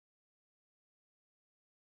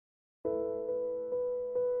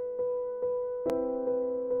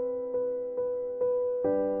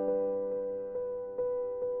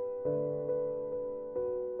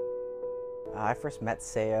I first met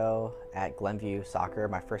Seyo at Glenview Soccer.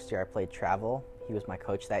 My first year I played travel. He was my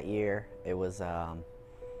coach that year. It was at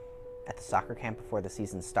the soccer camp before the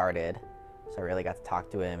season started, so I really got to talk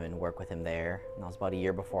to him and work with him there. And that was about a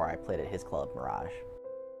year before I played at his club, Mirage.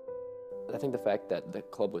 I think the fact that the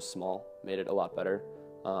club was small made it a lot better.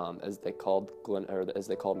 As they called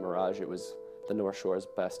Mirage, it was the North Shore's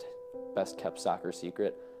best kept soccer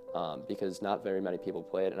secret, because not very many people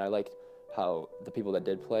played, and I liked how the people that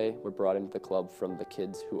did play were brought into the club from the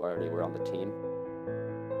kids who already were on the team.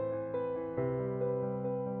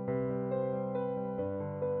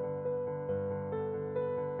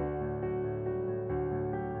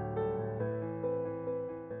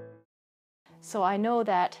 So I know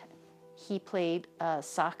that he played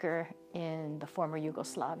soccer in the former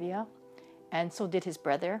Yugoslavia, and so did his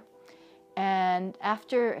brother. And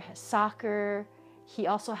after soccer, he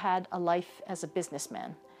also had a life as a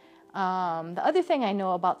businessman. The other thing I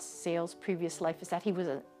know about Seyo's previous life is that he was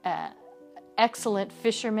an excellent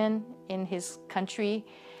fisherman in his country,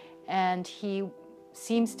 and he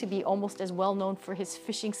seems to be almost as well known for his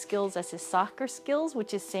fishing skills as his soccer skills,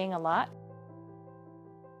 which is saying a lot.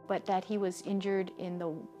 But that he was injured in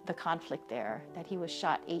the conflict there, that he was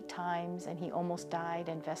shot 8 times and he almost died,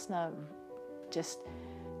 and Vesna just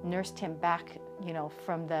nursed him back,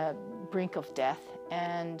 from the brink of death.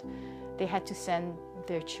 And they had to send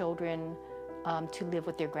their children to live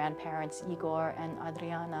with their grandparents, Igor and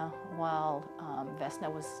Adriana, while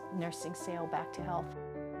Vesna was nursing Seyo back to health.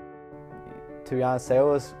 To be honest,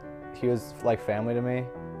 Seyo he was like family to me,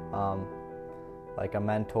 like a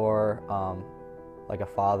mentor, like a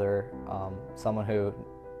father, someone who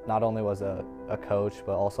not only was a coach,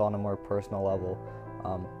 but also on a more personal level,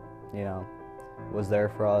 was there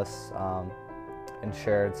for us and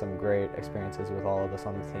shared some great experiences with all of us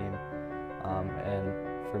on the team, and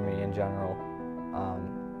for me in general.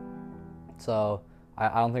 So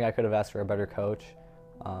I don't think I could have asked for a better coach,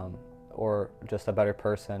 or just a better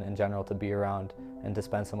person in general to be around and to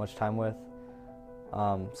spend so much time with.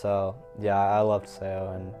 So yeah, I loved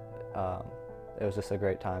Seyo, and it was just a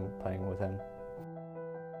great time playing with him.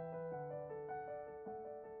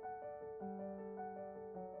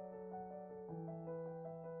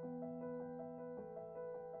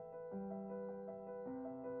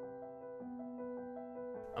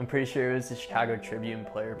 I'm pretty sure it was the Chicago Tribune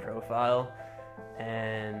player profile,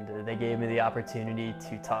 and they gave me the opportunity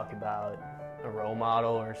to talk about a role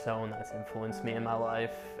model or someone that's influenced me in my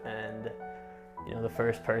life. And the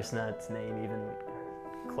first person that's name even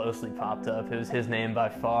closely popped up, it was his name by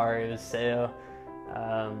far. It was Seyo.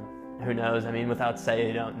 Who knows? I mean, without Seyo,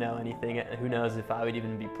 you don't know anything. Who knows if I would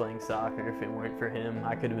even be playing soccer if it weren't for him.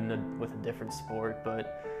 I could have been with a different sport,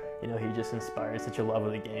 but he just inspired such a love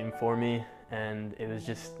of the game for me, and it was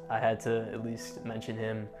just, I had to at least mention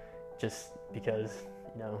him just because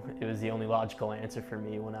it was the only logical answer for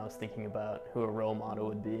me when I was thinking about who a role model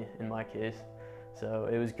would be in my case. So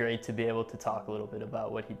it was great to be able to talk a little bit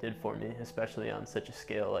about what he did for me, especially on such a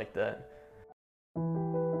scale like that.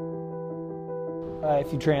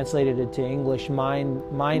 If you translated it to English,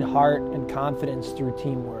 mind, heart, and confidence through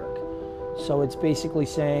teamwork. So it's basically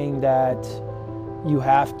saying that you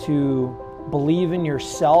have to believe in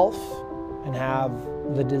yourself and have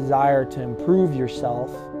the desire to improve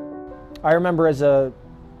yourself. I remember as a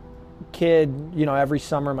kid, every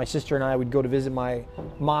summer my sister and I would go to visit my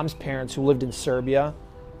mom's parents who lived in Serbia,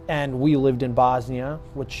 and we lived in Bosnia,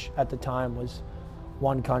 which at the time was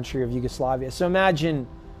one country of Yugoslavia. So imagine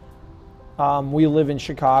we live in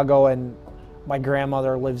Chicago and my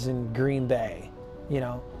grandmother lives in Green Bay,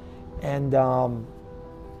 and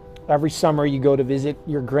every summer you go to visit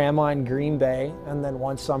your grandma in Green Bay, and then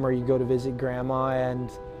one summer you go to visit grandma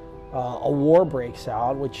and a war breaks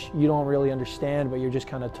out, which you don't really understand, but you're just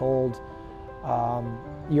kind of told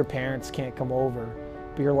your parents can't come over.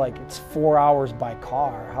 But you're like, it's 4 hours by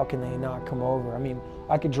car. How can they not come over? I mean,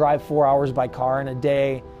 I could drive 4 hours by car in a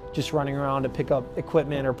day just running around to pick up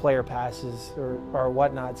equipment or player passes or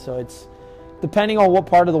whatnot. So it's depending on what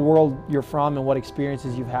part of the world you're from and what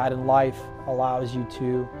experiences you've had in life allows you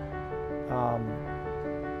to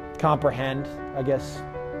comprehend, I guess,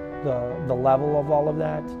 the level of all of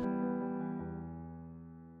that.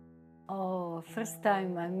 First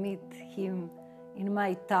time I meet him in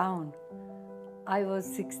my town. I was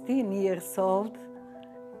 16 years old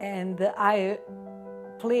and I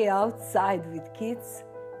play outside with kids.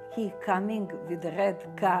 He coming with a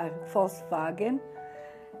red car, Volkswagen,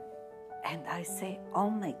 and I say, oh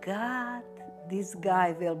my God, this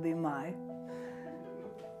guy will be mine.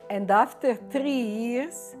 And after 3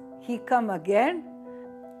 years, he come again,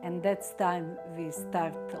 and that's time we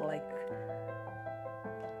start like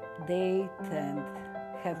date and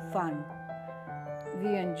have fun.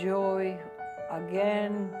 We enjoy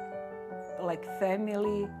again like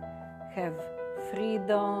family, have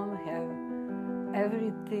freedom, have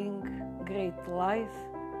everything, great life.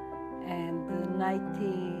 And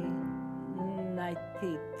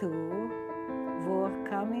 1992 war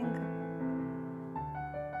coming,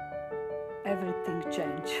 everything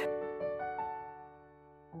changed.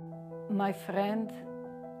 My friend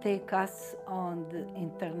take us on the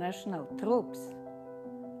international troops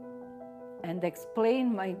and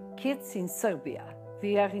explain my kids in Serbia.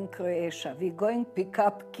 We are in Croatia. We going pick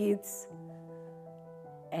up kids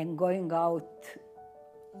and going out.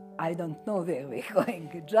 I don't know where we're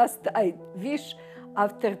going. Just I wish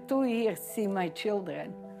after 2 years see my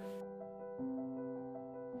children.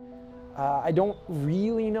 I don't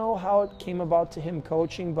really know how it came about to him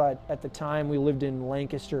coaching, but at the time we lived in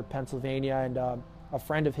Lancaster, Pennsylvania, and a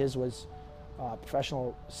friend of his was a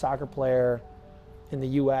professional soccer player in the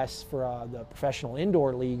U.S. for the professional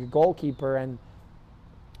indoor league, a goalkeeper, and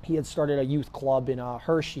he had started a youth club in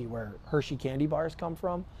Hershey, where Hershey candy bars come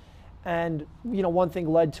from. And, you know, one thing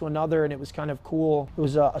led to another, and it was kind of cool. It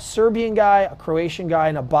was a Serbian guy, a Croatian guy,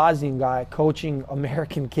 and a Bosnian guy coaching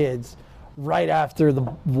American kids right after the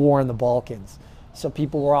war in the Balkans. So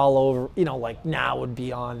people were all over, you know, like now would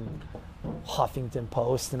be on Huffington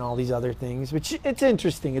Post and all these other things, which it's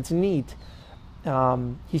interesting, it's neat.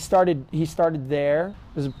 He started there. There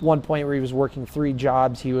was one point where he was working 3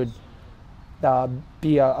 jobs. He would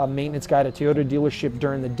be a maintenance guy at a Toyota dealership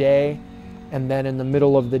during the day, and then in the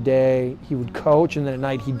middle of the day he would coach, and then at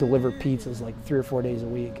night he'd deliver pizzas like 3 or 4 days a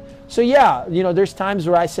week. So yeah, you know, there's times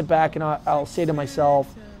where I sit back and I'll say to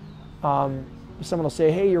myself, someone will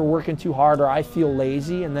say, hey, you're working too hard, or I feel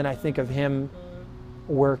lazy, and then I think of him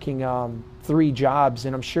working 3 jobs,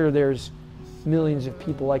 and I'm sure there's millions of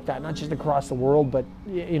people like that, not just across the world, but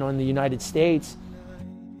you know, in the United States.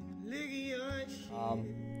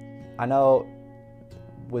 I know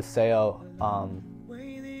with Seyo,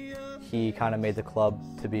 he kind of made the club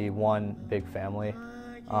to be one big family,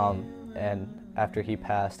 and after he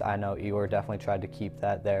passed, I know Igor definitely tried to keep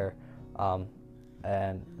that there,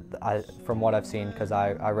 and from what I've seen, because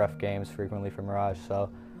I ref games frequently for Mirage, so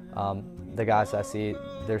the guys I see,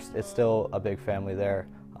 it's still a big family there.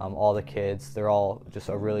 All the kids, they're all just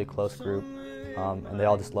a really close group, and they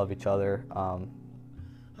all just love each other,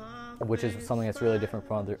 which is something that's really different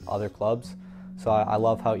from other clubs. So I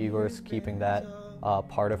love how Igor is keeping that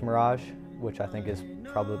part of Mirage, which I think is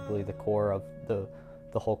probably the core of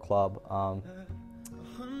the whole club.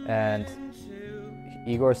 And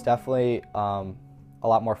Igor's definitely a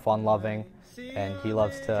lot more fun-loving, and he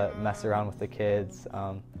loves to mess around with the kids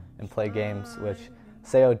and play games, which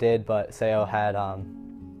Seyo did, but Seyo had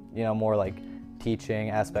you know, more like teaching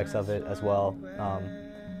aspects of it as well.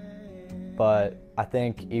 But I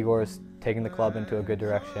think Igor's taking the club into a good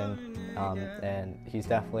direction, and he's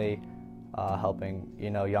definitely helping, you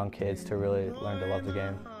know, young kids to really learn to love the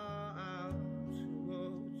game.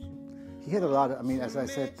 He had a lot of, I mean, as I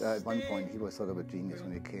said at one point, he was sort of a genius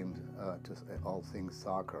when it came to all things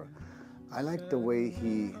soccer. I liked the way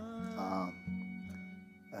he,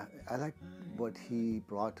 I liked what he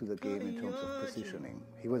brought to the game in terms of positioning.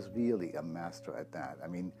 He was really a master at that. I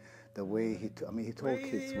mean, the way he told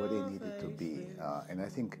kids where they needed to be, and I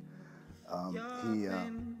think he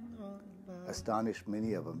astonished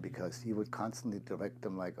many of them, because he would constantly direct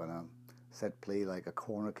them, like on a set play, like a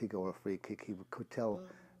corner kick or a free kick. He could tell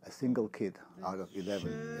a single kid out of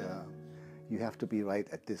 11, you have to be right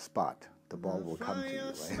at this spot. The ball will come to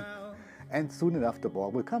you, right? And soon enough, the ball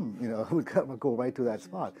will come, you know, would go right to that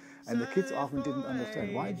spot. And the kids often didn't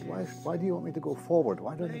understand, why do you want me to go forward?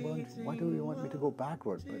 Why do you want me to go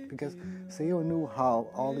backward? But because Seyo knew how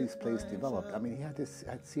all these plays developed. I mean, he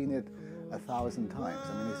had seen it 1,000 times.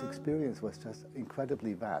 I mean, his experience was just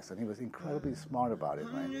incredibly vast, and he was incredibly smart about it,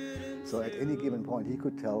 right? So at any given point, he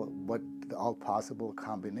could tell what all possible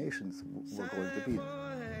combinations were going to be.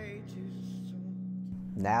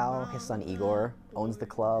 Now his son Igor owns the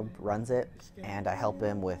club, runs it, and I help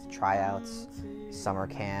him with tryouts, summer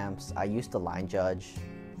camps. I used to line judge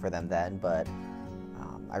for them then, but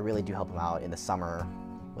I really do help him out in the summer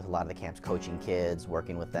with a lot of the camps, coaching kids,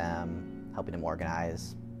 working with them, helping them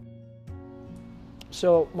organize.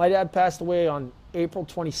 So my dad passed away on April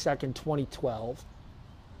 22nd, 2012.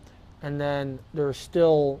 And then there's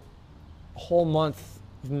still a whole month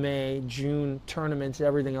of May, June, tournaments,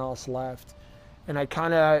 everything else left. And I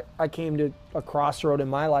came to a crossroad in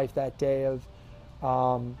my life that day of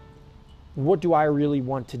what do I really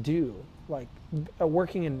want to do? Like,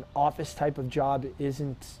 working an office type of job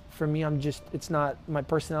isn't, for me, it's not, my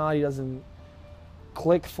personality doesn't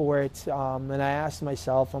click for it, and I asked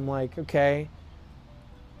myself, I'm like, okay,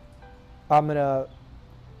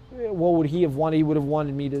 what would he have wanted? He would have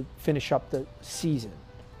wanted me to finish up the season.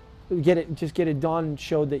 Just get it done,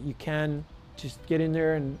 show that you can just get in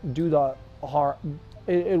there and do the hard,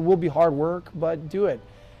 it will be hard work, but do it.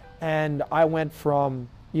 And I went from,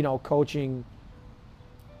 you know, coaching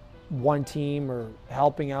one team or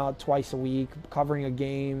helping out twice a week, covering a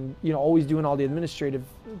game, you know, always doing all the administrative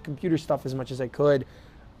computer stuff as much as I could,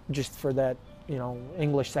 just for that, you know,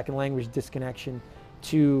 English second language disconnection,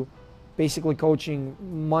 to basically coaching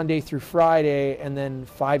Monday through Friday and then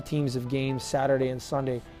 5 teams of games Saturday and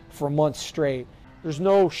Sunday for a month straight. There's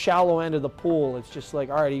no shallow end of the pool. It's just like,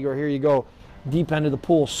 all right, Igor, here you go. Deep end of the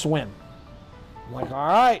pool, swim. I'm like, all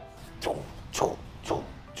right.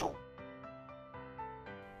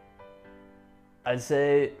 I'd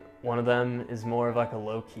say one of them is more of like a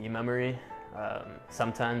low-key memory.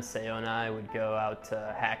 Sometimes Seyo and I would go out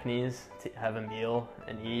to Hackney's to have a meal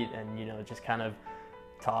and eat and, you know, just kind of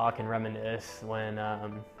talk and reminisce when,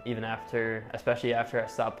 even after, especially after I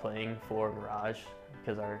stopped playing for Mirage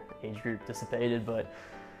because our age group dissipated. But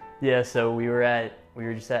yeah, so we were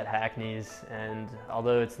just at Hackney's, and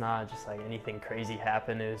although it's not just like anything crazy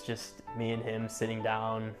happened, it was just me and him sitting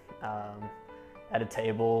down at a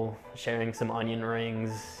table, sharing some onion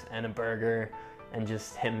rings and a burger, and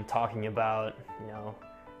just him talking about, you know,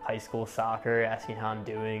 high school soccer, asking how I'm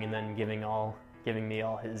doing, and then giving me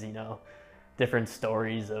all his, you know, different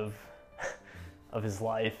stories of his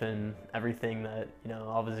life and everything that, you know,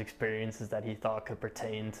 all of his experiences that he thought could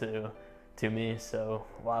pertain to me. So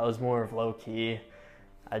while it was more of low key,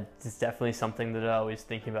 it's definitely something that I always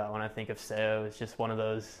think about when I think of Seyo. It's just one of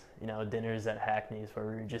those, you know, dinners at Hackney's where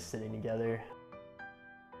we were just sitting together.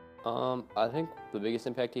 I think the biggest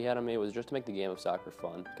impact he had on me was just to make the game of soccer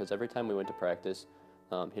fun, because every time we went to practice,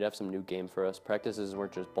 he'd have some new game for us. Practices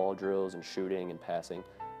weren't just ball drills and shooting and passing.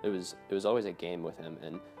 It was always a game with him,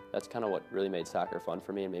 and that's kind of what really made soccer fun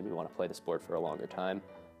for me and made me want to play the sport for a longer time.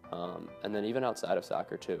 And then even outside of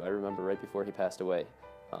soccer too, I remember right before he passed away,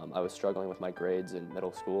 I was struggling with my grades in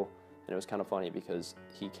middle school, and it was kind of funny because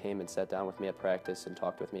he came and sat down with me at practice and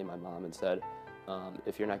talked with me and my mom and said,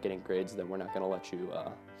 if you're not getting grades, then we're not going to let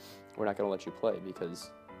you play,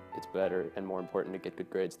 because it's better and more important to get good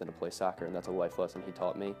grades than to play soccer, and that's a life lesson he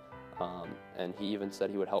taught me. And he even said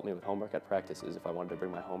he would help me with homework at practices. If I wanted to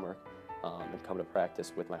bring my homework and come to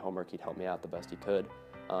practice with my homework, he'd help me out the best he could.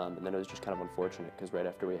 And then it was just kind of unfortunate because right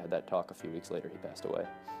after we had that talk a few weeks later, he passed away.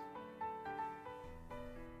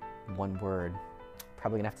 One word.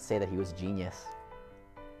 Probably gonna have to say that he was genius.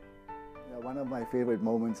 Yeah, one of my favorite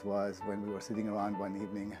moments was when we were sitting around one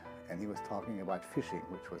evening and he was talking about fishing,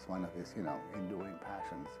 which was one of his, you know, enduring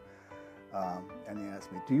passions. And he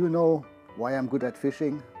asked me, "Do you know why I'm good at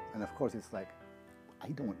fishing?" And of course it's like, I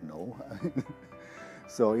don't know.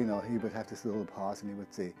 So, you know, he would have this little pause and he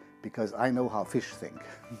would say, "Because I know how fish think."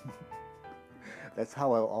 That's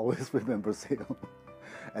how I always remember Seyo,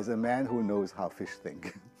 as a man who knows how fish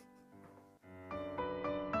think.